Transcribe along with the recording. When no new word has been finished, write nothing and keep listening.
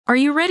Are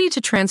you ready to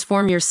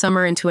transform your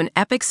summer into an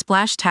epic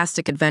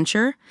splash-tastic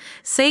adventure?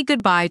 Say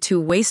goodbye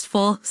to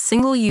wasteful,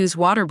 single-use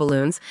water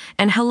balloons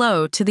and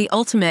hello to the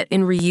ultimate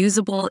in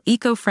reusable,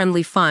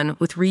 eco-friendly fun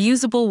with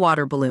reusable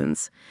water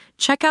balloons.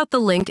 Check out the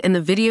link in the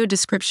video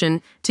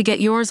description to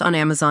get yours on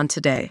Amazon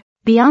today.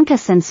 Bianca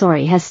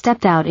Censori has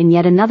stepped out in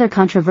yet another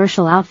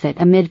controversial outfit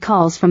amid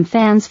calls from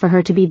fans for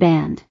her to be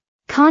banned.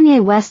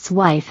 Kanye West's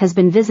wife has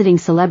been visiting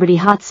celebrity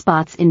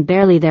hotspots in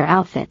barely their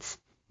outfits,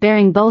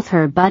 baring both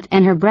her butt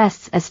and her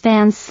breasts as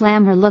fans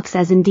slam her looks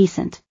as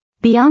indecent.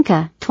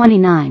 Bianca,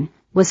 29,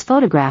 was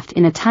photographed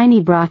in a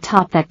tiny bra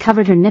top that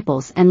covered her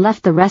nipples and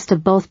left the rest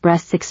of both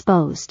breasts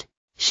exposed.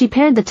 She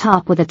paired the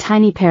top with a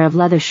tiny pair of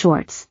leather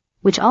shorts,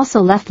 which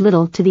also left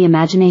little to the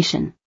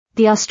imagination.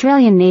 The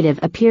Australian native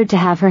appeared to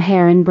have her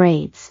hair in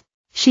braids.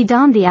 She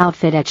donned the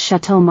outfit at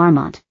Chateau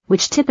Marmont,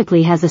 which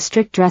typically has a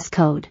strict dress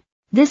code.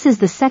 This is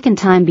the second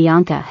time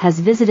Bianca has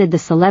visited the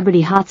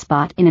celebrity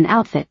hotspot in an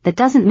outfit that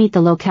doesn't meet the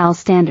locale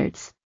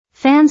standards.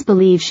 Fans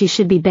believe she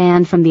should be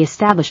banned from the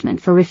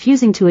establishment for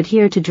refusing to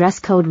adhere to dress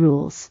code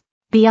rules.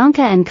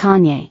 Bianca and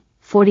Kanye,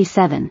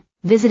 47,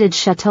 visited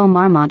Chateau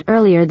Marmont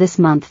earlier this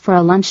month for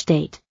a lunch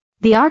date.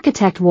 The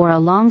architect wore a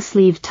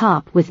long-sleeved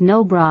top with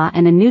no bra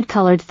and a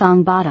nude-colored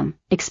thong bottom,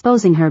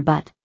 exposing her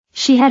butt.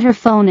 She had her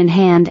phone in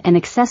hand and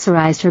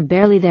accessorized her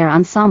barely there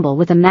ensemble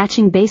with a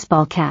matching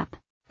baseball cap.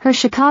 Her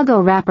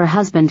Chicago rapper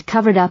husband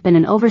covered up in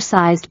an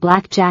oversized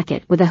black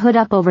jacket with a hood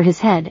up over his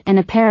head and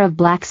a pair of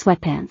black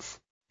sweatpants.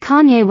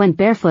 Kanye went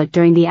barefoot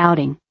during the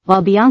outing,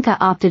 while Bianca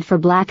opted for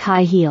black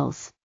high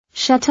heels.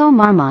 Chateau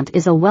Marmont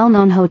is a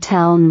well-known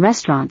hotel and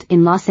restaurant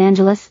in Los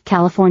Angeles,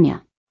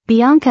 California.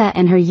 Bianca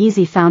and her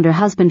Yeezy founder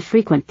husband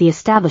frequent the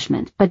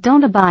establishment but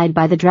don't abide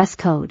by the dress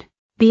code.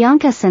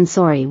 Bianca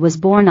Censori was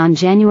born on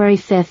January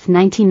 5,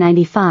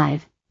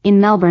 1995, in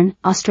Melbourne,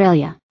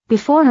 Australia.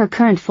 Before her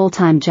current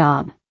full-time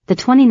job, the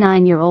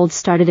 29-year-old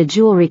started a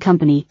jewelry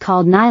company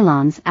called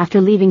Nylons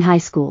after leaving high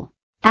school.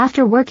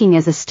 After working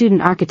as a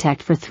student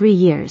architect for 3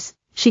 years,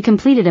 she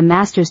completed a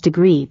master's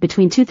degree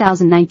between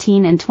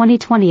 2019 and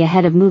 2020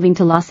 ahead of moving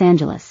to Los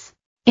Angeles.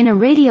 In a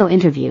radio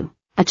interview,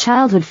 a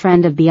childhood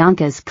friend of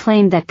Bianca's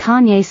claimed that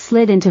Kanye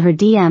slid into her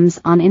DMs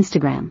on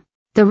Instagram.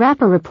 The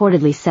rapper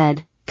reportedly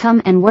said,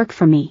 "Come and work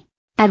for me."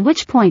 At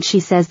which point she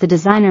says the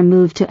designer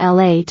moved to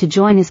LA to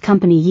join his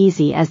company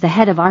Yeezy as the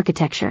head of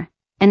architecture,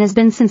 and has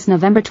been since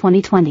November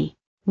 2020.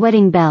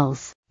 Wedding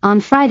bells. On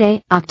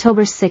Friday,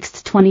 October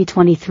 6,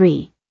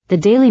 2023, the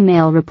Daily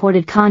Mail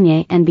reported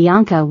Kanye and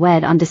Bianca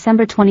wed on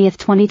December 20,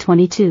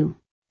 2022.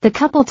 The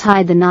couple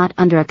tied the knot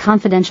under a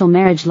confidential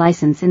marriage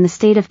license in the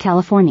state of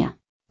California.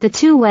 The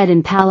two wed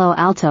in Palo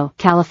Alto,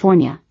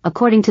 California,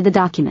 according to the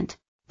document.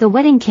 The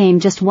wedding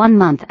came just 1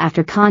 month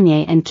after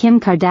Kanye and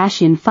Kim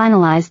Kardashian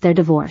finalized their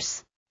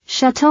divorce.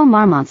 Chateau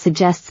Marmont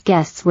suggests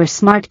guests wear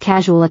smart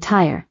casual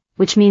attire,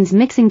 which means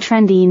mixing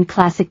trendy and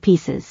classic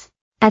pieces.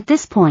 At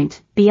this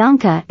point,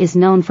 Bianca is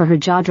known for her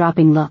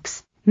jaw-dropping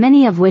looks,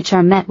 many of which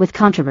are met with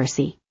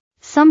controversy.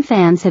 Some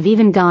fans have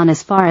even gone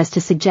as far as to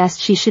suggest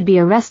she should be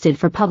arrested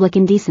for public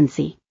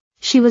indecency.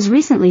 She was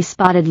recently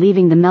spotted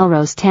leaving the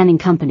Melrose Tanning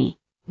Company,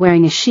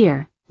 wearing a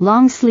sheer,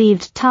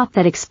 long-sleeved top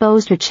that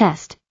exposed her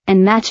chest,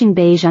 and matching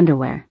beige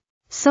underwear.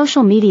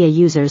 Social media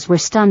users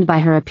were stunned by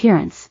her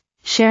appearance,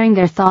 sharing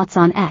their thoughts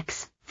on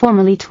X,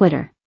 formerly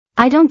Twitter.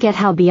 "I don't get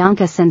how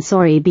Bianca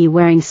Censori be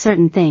wearing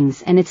certain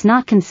things and it's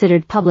not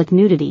considered public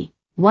nudity,"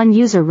 one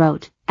user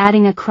wrote,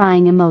 adding a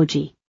crying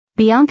emoji.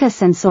 "Bianca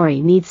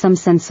Censori needs some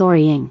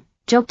censoring,"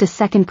 joked a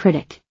second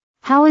critic.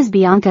 "How is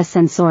Bianca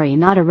Censori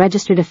not a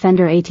registered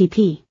offender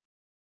ATP?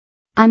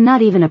 I'm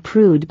not even a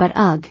prude but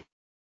ugh."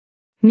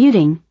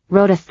 Muting,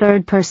 wrote a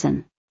third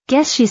person.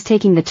 "Guess she's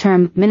taking the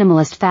term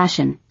minimalist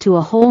fashion to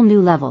a whole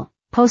new level,"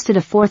 posted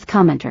a fourth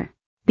commenter.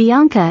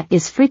 Bianca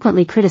is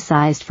frequently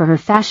criticized for her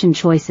fashion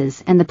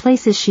choices and the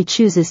places she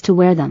chooses to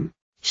wear them.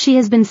 She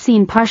has been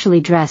seen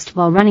partially dressed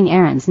while running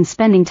errands and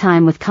spending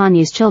time with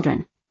Kanye's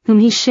children, whom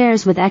he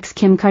shares with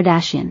ex-Kim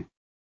Kardashian.